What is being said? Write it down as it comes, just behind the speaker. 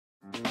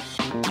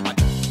Hey,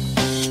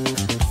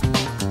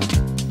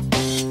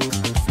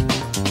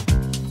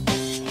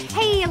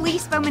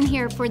 Elise Baughman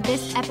here for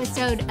this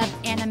episode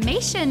of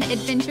Animation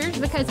Adventures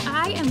because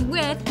I am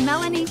with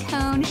Melanie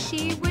Kohn.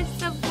 She was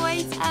the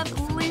voice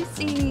of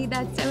Lucy.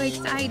 That's so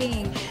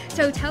exciting.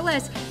 So tell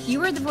us, you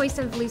were the voice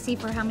of Lucy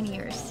for how many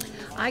years?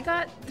 I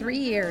got 3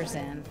 years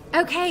in.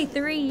 Okay,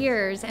 3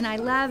 years, and I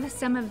love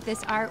some of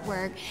this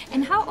artwork.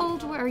 And how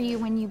old were you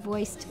when you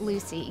voiced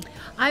Lucy?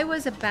 I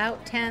was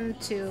about 10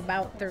 to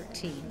about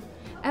 13.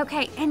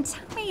 Okay, and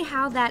tell me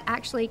how that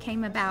actually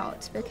came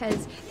about,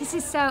 because this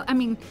is so,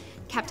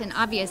 Captain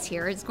Obvious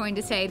here is going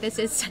to say this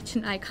is such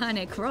an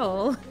iconic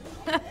role.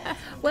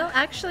 Well,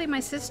 actually,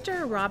 my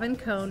sister Robin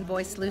Kohn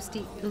voiced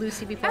Lucy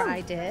before I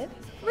did.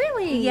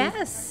 Really?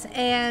 Yes,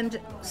 and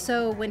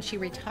so when she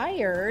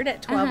retired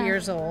at 12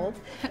 years old,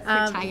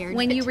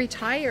 when you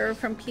retire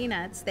from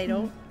Peanuts, they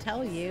don't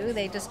tell you,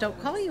 they just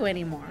don't call you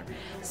anymore.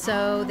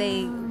 So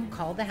they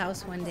called the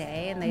house one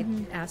day and they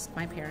asked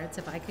my parents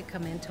if I could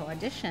come in to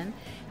audition,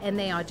 and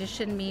they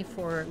auditioned me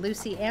for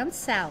Lucy and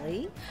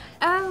Sally.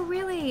 Oh,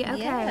 really? Okay.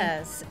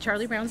 Yes,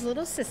 Charlie Brown's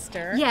little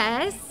sister.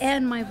 Yes.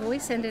 And my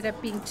voice ended up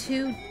being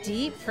too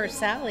deep for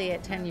Sally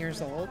at 10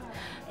 years old,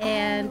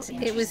 and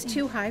it was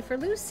too high for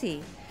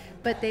Lucy.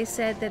 But they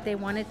said that they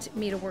wanted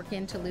me to work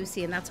into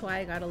Lucy, and that's why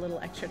I got a little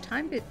extra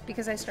time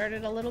because I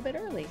started a little bit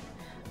early.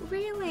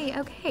 Really?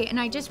 Okay. And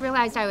I just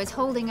realized I was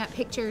holding up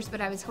pictures,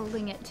 but I was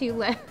holding it too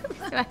low,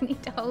 so I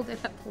need to hold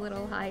it up a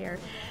little higher.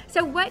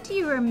 So what do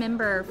you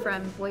remember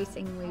from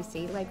voicing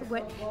Lucy? Like,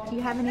 what do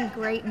you have any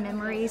great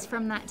memories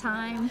from that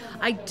time?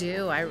 I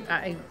do.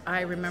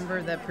 I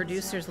remember the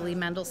producers, Lee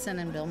Mendelson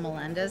and Bill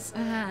Melendez.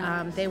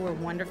 They were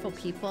wonderful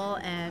people,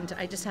 and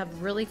I just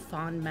have really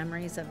fond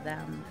memories of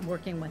them,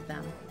 working with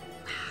them.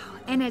 Wow.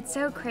 And it's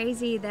so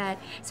crazy that,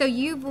 so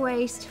you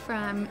voiced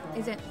from,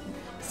 is it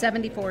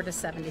 74 to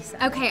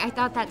 77. Okay, I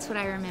thought that's what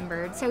I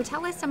remembered. So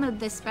tell us some of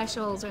the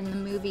specials and the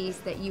movies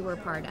that you were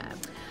part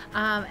of.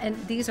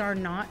 And these are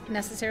not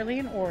necessarily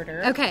in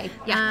order. Okay,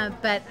 yeah.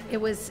 But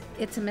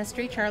It's a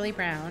Mystery, Charlie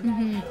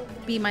Brown.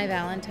 Be My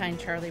Valentine,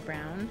 Charlie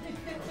Brown.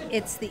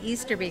 It's the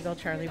Easter Beagle,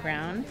 Charlie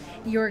Brown.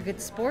 You're a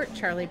Good Sport,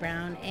 Charlie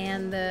Brown.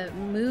 And the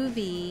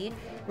movie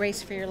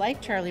Race for Your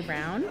Life, Charlie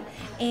Brown,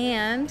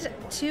 and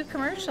 2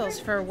 commercials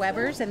for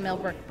Weber's and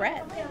Millbrook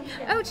Bread.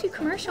 Oh, 2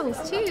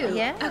 commercials too.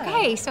 Yeah.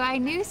 Okay, so I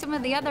knew some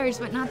of the others,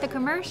 but not the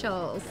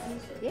commercials.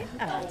 Yeah.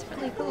 That's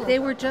really cool. They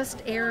were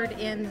just aired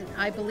in,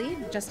 I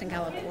believe, just in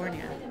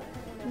California.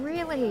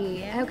 Really?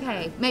 Yeah.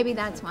 Okay, maybe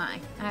that's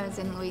why. I was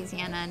in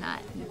Louisiana,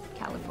 not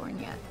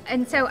California.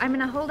 And so I'm going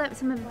to hold up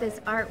some of this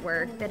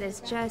artwork that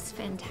is just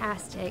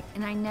fantastic.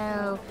 And I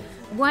know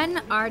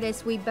one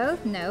artist we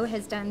both know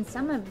has done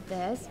some of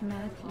this,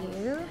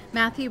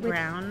 Matthew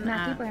Brown.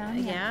 Matthew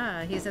Brown,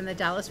 yeah. He's in the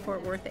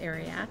Dallas-Fort Worth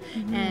area.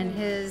 And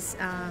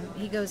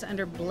he goes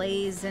under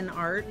Blazin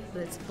Art.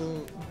 That's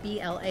Blaznart.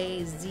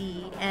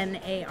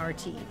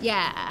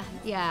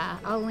 Yeah.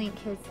 I'll link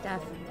his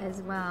stuff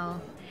as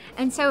well.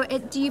 And so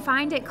do you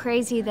find it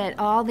crazy that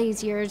all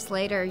these years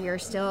later you're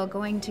still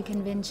going to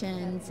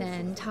conventions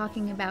and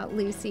talking about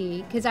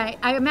Lucy? Because I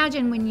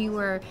imagine when you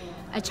were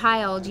a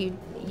child you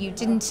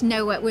didn't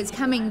know what was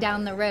coming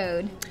down the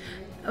road.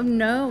 Oh,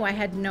 no, I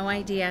had no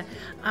idea.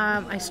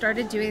 I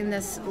started doing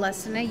this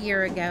less than a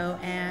year ago,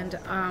 and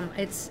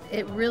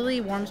it really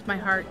warms my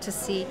heart to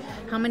see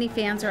how many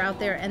fans are out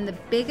there. And the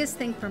biggest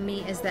thing for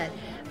me is that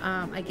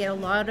I get a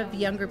lot of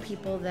younger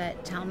people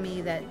that tell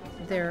me that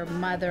their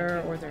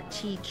mother or their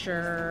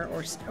teacher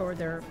or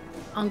their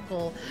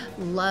uncle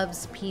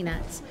loves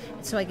Peanuts.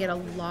 So I get a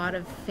lot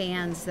of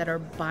fans that are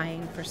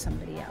buying for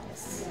somebody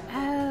else.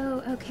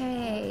 Oh,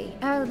 okay.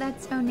 Oh,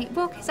 that's so neat.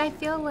 Well, because I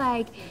feel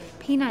like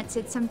Peanuts,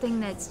 it's something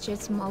that's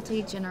just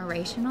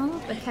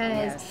multi-generational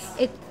because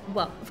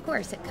of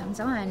course it comes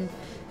on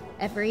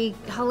every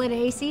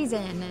holiday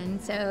season,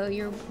 and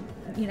so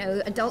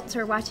adults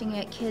are watching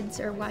it, kids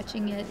are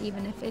watching it,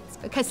 even if it's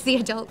because the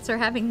adults are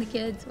having the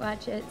kids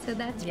watch it. So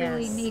that's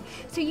really neat.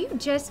 So you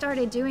just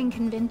started doing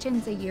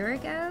conventions a year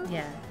ago?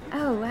 Yeah.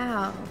 Oh,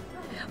 wow.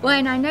 Well,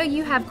 and I know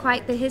you have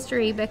quite the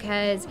history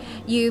because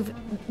you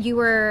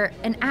were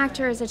an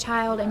actor as a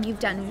child, and you've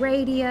done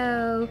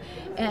radio,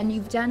 and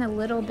you've done a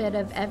little bit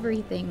of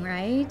everything,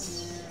 right?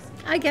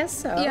 I guess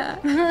so. Yeah.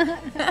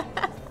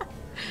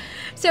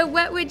 So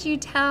what would you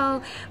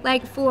tell,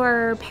 like,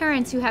 for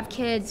parents who have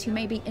kids who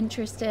may be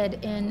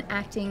interested in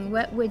acting,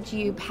 what would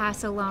you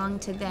pass along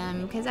to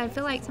them? Because I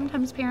feel like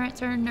sometimes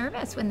parents are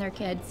nervous when their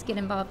kids get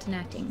involved in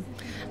acting.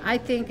 I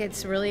think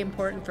it's really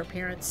important for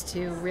parents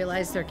to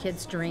realize their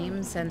kids'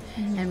 dreams and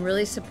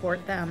really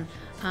support them.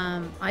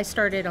 I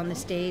started on the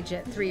stage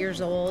at 3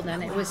 years old,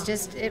 and it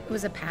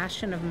was a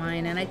passion of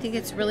mine. And I think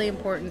it's really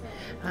important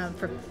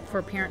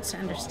for parents to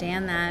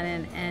understand that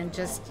and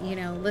just,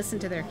 listen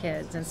to their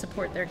kids and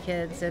support their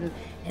kids kids and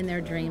in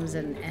their dreams,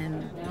 and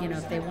you know,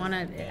 if they want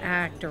to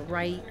act or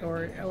write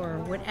or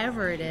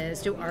whatever it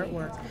is, do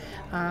artwork,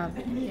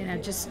 you know,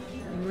 just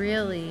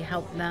really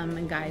help them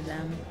and guide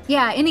them.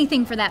 Yeah,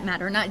 anything for that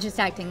matter, not just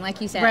acting,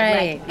 like you said.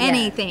 Right. Like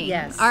anything.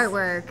 Yes.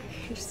 Artwork,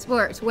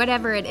 sports,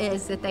 whatever it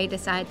is that they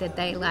decide that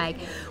they like.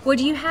 Well,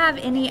 do you have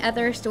any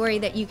other story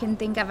that you can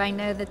think of? I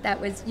know that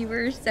was, you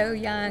were so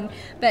young,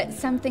 but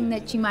something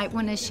that you might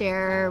want to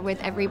share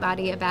with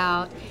everybody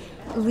about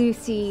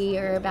Lucy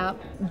or about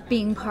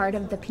being part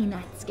of the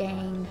Peanuts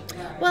gang?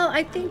 Well,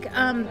 I think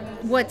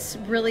what's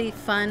really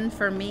fun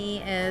for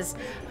me is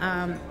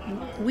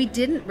we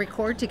didn't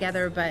record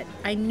together, but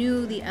I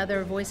knew the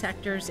other voice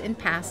actors in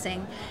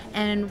passing,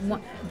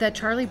 and the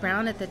Charlie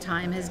Brown at the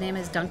time, his name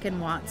is Duncan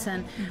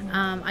Watson.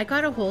 I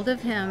got a hold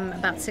of him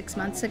about 6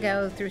 months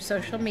ago through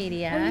social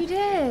media. Oh, you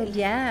did?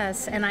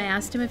 Yes, and I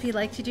asked him if he'd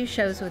like to do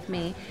shows with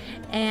me,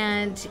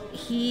 and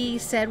he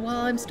said,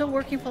 well, I'm still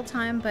working full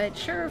time, but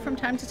sure, from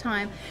time to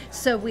time.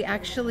 So we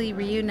actually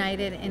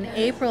reunited in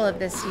April of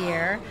this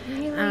year.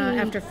 Really?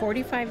 After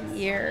 45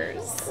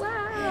 years.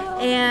 Wow.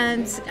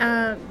 And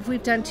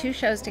we've done 2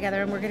 shows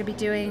together, and we're going to be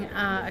doing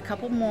a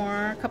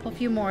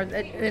few more,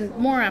 and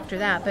more after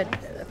that, but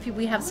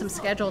we have some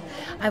scheduled.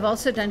 I've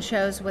also done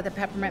shows with a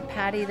Peppermint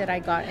Patty that I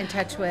got in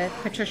touch with,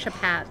 Patricia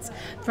Patz,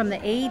 from the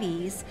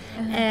 80s.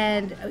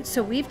 And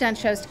so we've done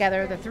shows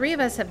together. The 3 of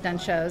us have done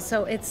shows.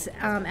 So it's,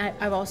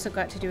 I've also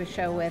got to do a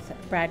show with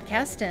Brad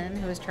Keston,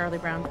 who was Charlie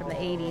Brown from the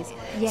 80s.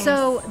 Yes.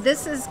 So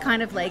this is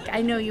kind of like,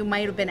 I know you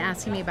might have been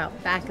asking me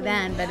about back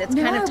then, but it's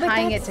kind of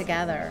tying it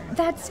together.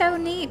 That's so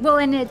neat. Well,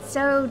 and it's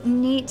so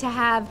neat to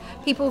have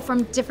people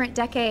from different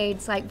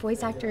decades, like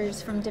voice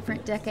actors from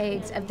different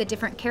decades of the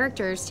different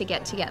characters to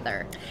get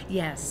together.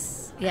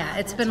 Yes. Yeah,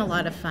 it's been a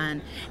lot of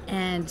fun.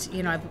 And,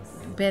 you know,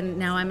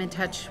 I'm in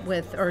touch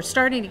with, or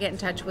starting to get in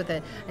touch with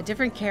a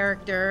different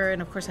character,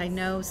 and of course I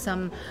know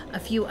a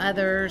few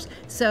others.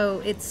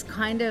 So it's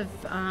kind of,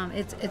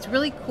 it's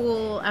really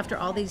cool after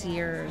all these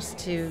years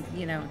to,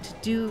 you know,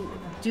 to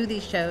do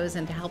these shows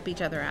and to help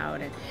each other out.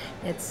 And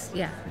it's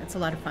a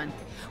lot of fun.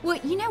 Well,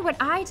 you know what,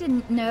 I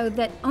didn't know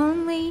that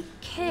only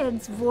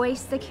kids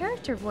voice the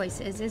character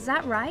voices. Is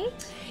that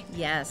right?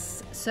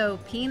 Yes. So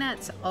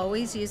Peanuts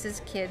always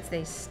uses kids.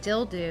 They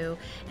still do.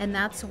 And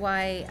that's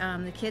why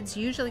the kids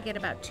usually get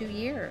about 2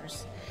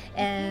 years.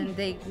 And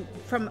they,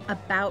 from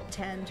about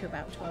 10 to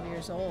about 12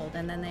 years old,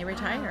 and then they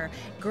retire.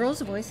 Wow.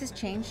 Girls' voices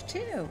change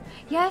too.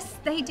 Yes,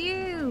 they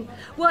do.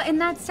 Well, and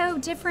that's so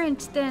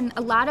different than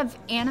a lot of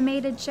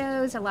animated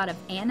shows, a lot of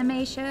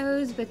anime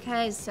shows,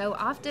 because so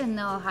often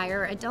they'll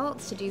hire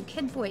adults to do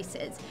kid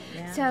voices.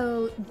 Yeah.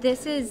 So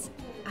this is,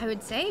 I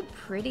would say,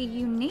 pretty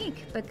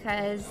unique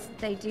because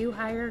they do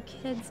hire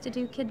kids to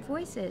do kid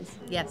voices.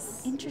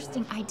 Yes.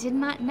 Interesting. I did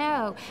not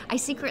know. I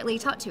secretly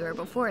talked to her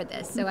before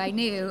this, so I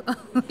knew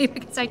only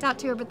because I talked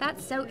to her, but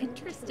that's so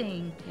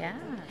interesting. Yeah.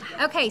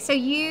 Okay, so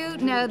you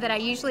know that I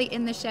usually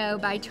end the show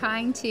by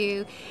trying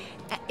to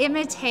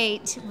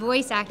imitate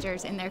voice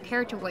actors and their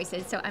character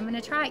voices, so I'm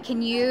going to try.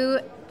 Can you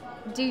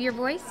do your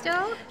voice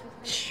still?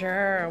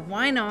 Sure.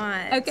 Why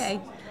not? Okay.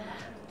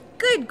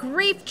 Good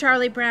grief,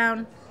 Charlie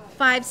Brown.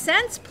 5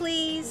 cents,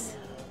 please.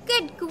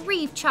 Good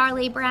grief,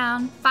 Charlie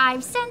Brown.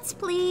 5 cents,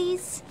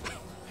 please.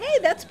 Hey,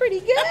 that's pretty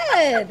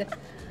good.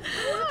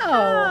 Wow.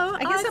 Oh,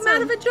 I guess awesome. I'm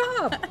out of a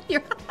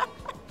job.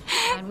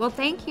 Well,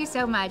 thank you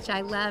so much.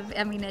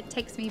 It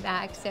takes me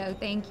back. So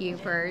thank you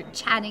for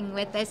chatting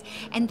with us.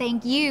 And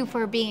thank you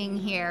for being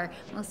here.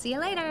 We'll see you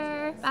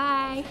later.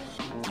 Bye.